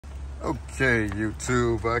Okay,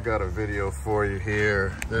 YouTube, I got a video for you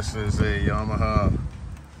here. This is a Yamaha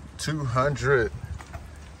 200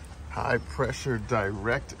 high pressure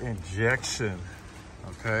direct injection.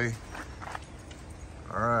 Okay.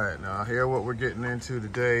 All right, now here what we're getting into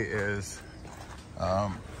today is,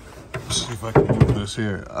 let's see if I can move this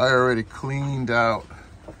here. I already cleaned out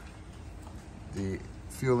the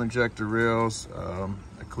fuel injector rails.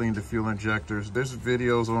 I cleaned the fuel injectors. There's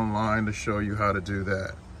videos online to show you how to do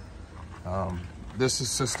that. This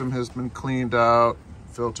system has been cleaned out,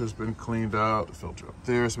 filter's been cleaned out, the filter up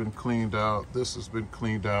there has been cleaned out, this has been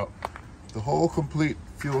cleaned out. The whole complete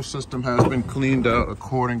fuel system has been cleaned out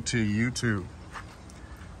according to YouTube.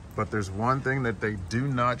 But there's one thing that they do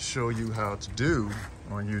not show you how to do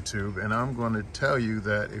on YouTube, and I'm going to tell you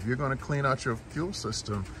that if you're going to clean out your fuel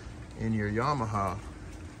system in your Yamaha,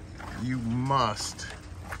 you must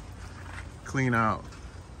clean out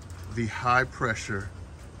the high pressure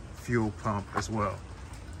fuel pump as well.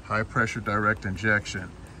 High pressure direct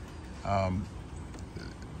injection.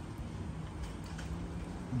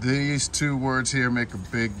 These two words here make a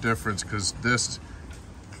big difference because this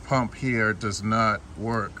pump here does not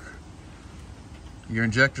work. Your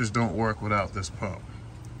injectors don't work without this pump.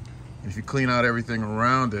 If you clean out everything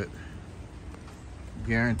around it,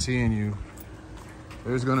 guaranteeing you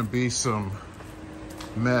there's going to be some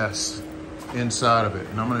mess inside of it,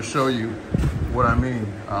 and I'm going to show you what I mean.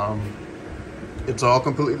 It's all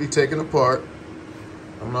completely taken apart.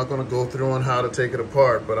 I'm not going to go through on how to take it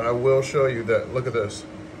apart, but I will show you that. Look at this.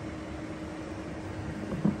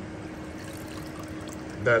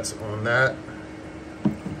 That's on that.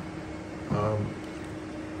 I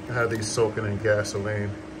had these soaking in gasoline.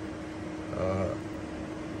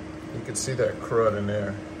 You can see that crud in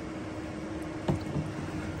there.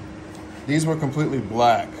 These were completely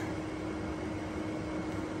black.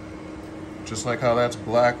 Just like how that's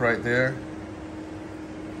black right there.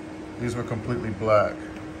 These were completely black.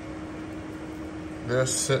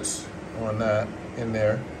 This sits on that in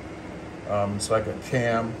there. It's like a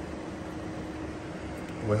cam.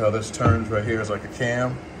 With how this turns right here is like a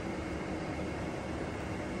cam.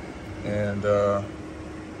 And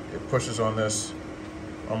it pushes on this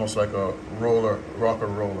almost like a roller, rocker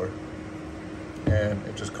roller. And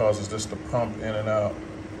it just causes this to pump in and out.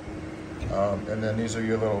 And then these are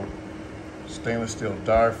your little stainless steel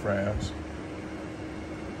diaphragms.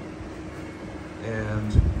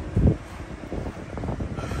 And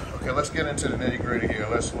okay, let's get into the nitty-gritty here.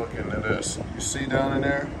 Let's look into this. You see down in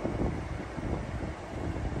there?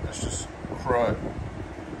 It's just crud,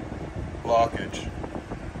 blockage.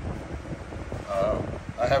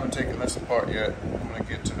 I haven't taken this apart yet. I'm going to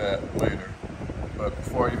get to that later. But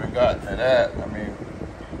before I even got to that, I mean,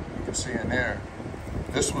 you can see in there,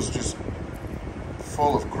 this was just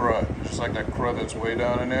full of crud. Just like that crud that's way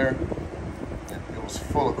down in there. It was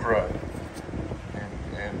full of crud.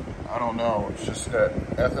 And I don't know, it's just that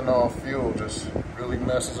ethanol fuel just really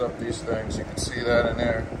messes up these things. You can see that in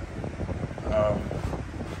there.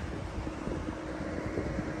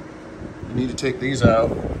 You need to take these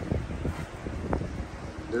out.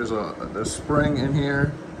 There's a spring in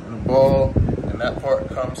here and a ball, and that part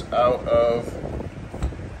comes out of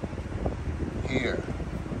here.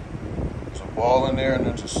 There's a ball in there and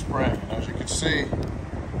there's a spring. And as you can see,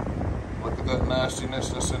 look at that nastiness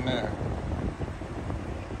that's in there.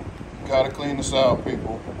 You gotta clean this out,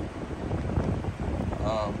 people.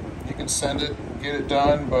 You can send it, get it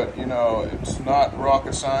done, but you know, it's not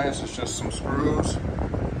rocket science, it's just some screws.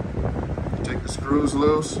 You take the screws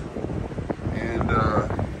loose and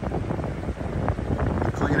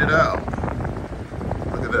clean it out.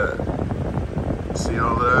 Look at that. See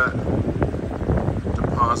all that?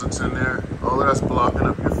 Deposits in there. All of that's blocking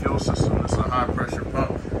up your fuel system. This is a high pressure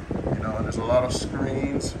pump. You know, and there's a lot of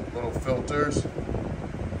screens, little filters.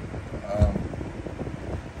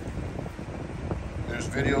 There's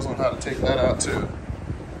videos on how to take that out too.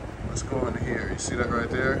 Let's go into here. You see that right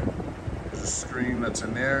there? There's a screen that's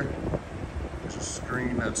in there. There's a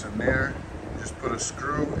screen that's in there. You just put a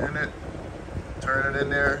screw in it, turn it in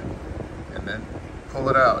there, and then pull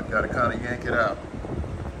it out. You gotta kind of yank it out.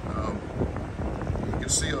 You can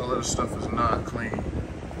see all of this stuff is not clean,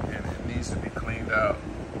 and it needs to be cleaned out.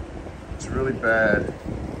 It's really bad,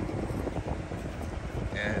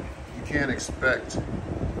 and you can't expect.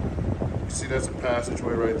 You see that's a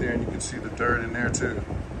passageway right there, and you can see the dirt in there too.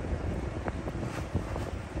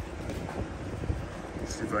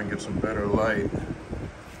 Let's see if I can get some better light.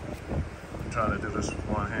 I'm trying to do this with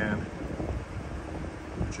one hand.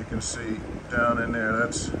 But you can see down in there,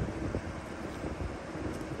 that's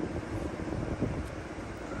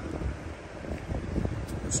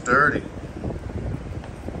it's dirty.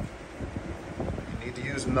 need to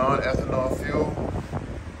use non-ethanol fuel.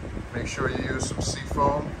 Make sure you use some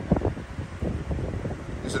seafoam.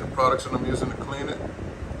 These are the products that I'm using to clean it.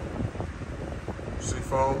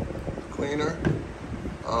 Seafoam cleaner.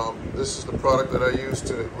 This is the product that I use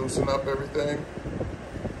to loosen up everything.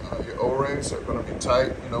 Your O-rings are going to be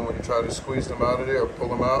tight, you know, when you try to squeeze them out of there or pull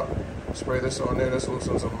them out. Spray this on there, this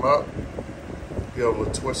loosens them up. Be able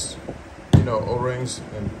to twist, you know, O-rings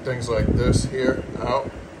and things like this here out.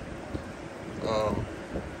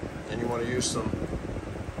 And you want to use some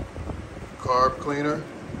carb cleaner.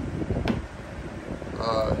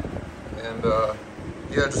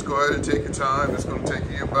 Yeah, just go ahead and take your time. It's going to take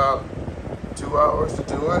you about 2 hours to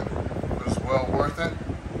do it, but it's well worth it.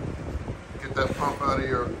 Get that pump out of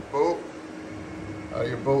your boat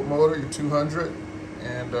motor, your 200,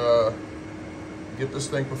 and get this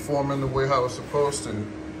thing performing the way how it's supposed to.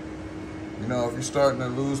 You know, if you're starting to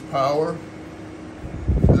lose power,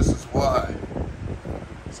 this is why.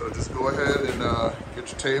 So just go ahead and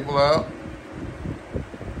get your table out.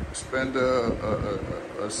 Spend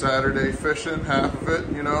a Saturday fishing, half of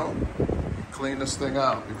it, you know. Clean this thing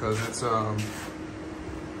out, because it's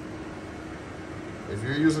if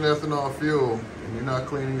you're using ethanol fuel and you're not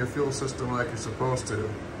cleaning your fuel system like you're supposed to,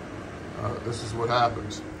 this is what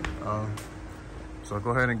happens. So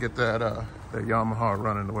go ahead and get that Yamaha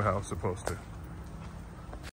running the way how it's supposed to.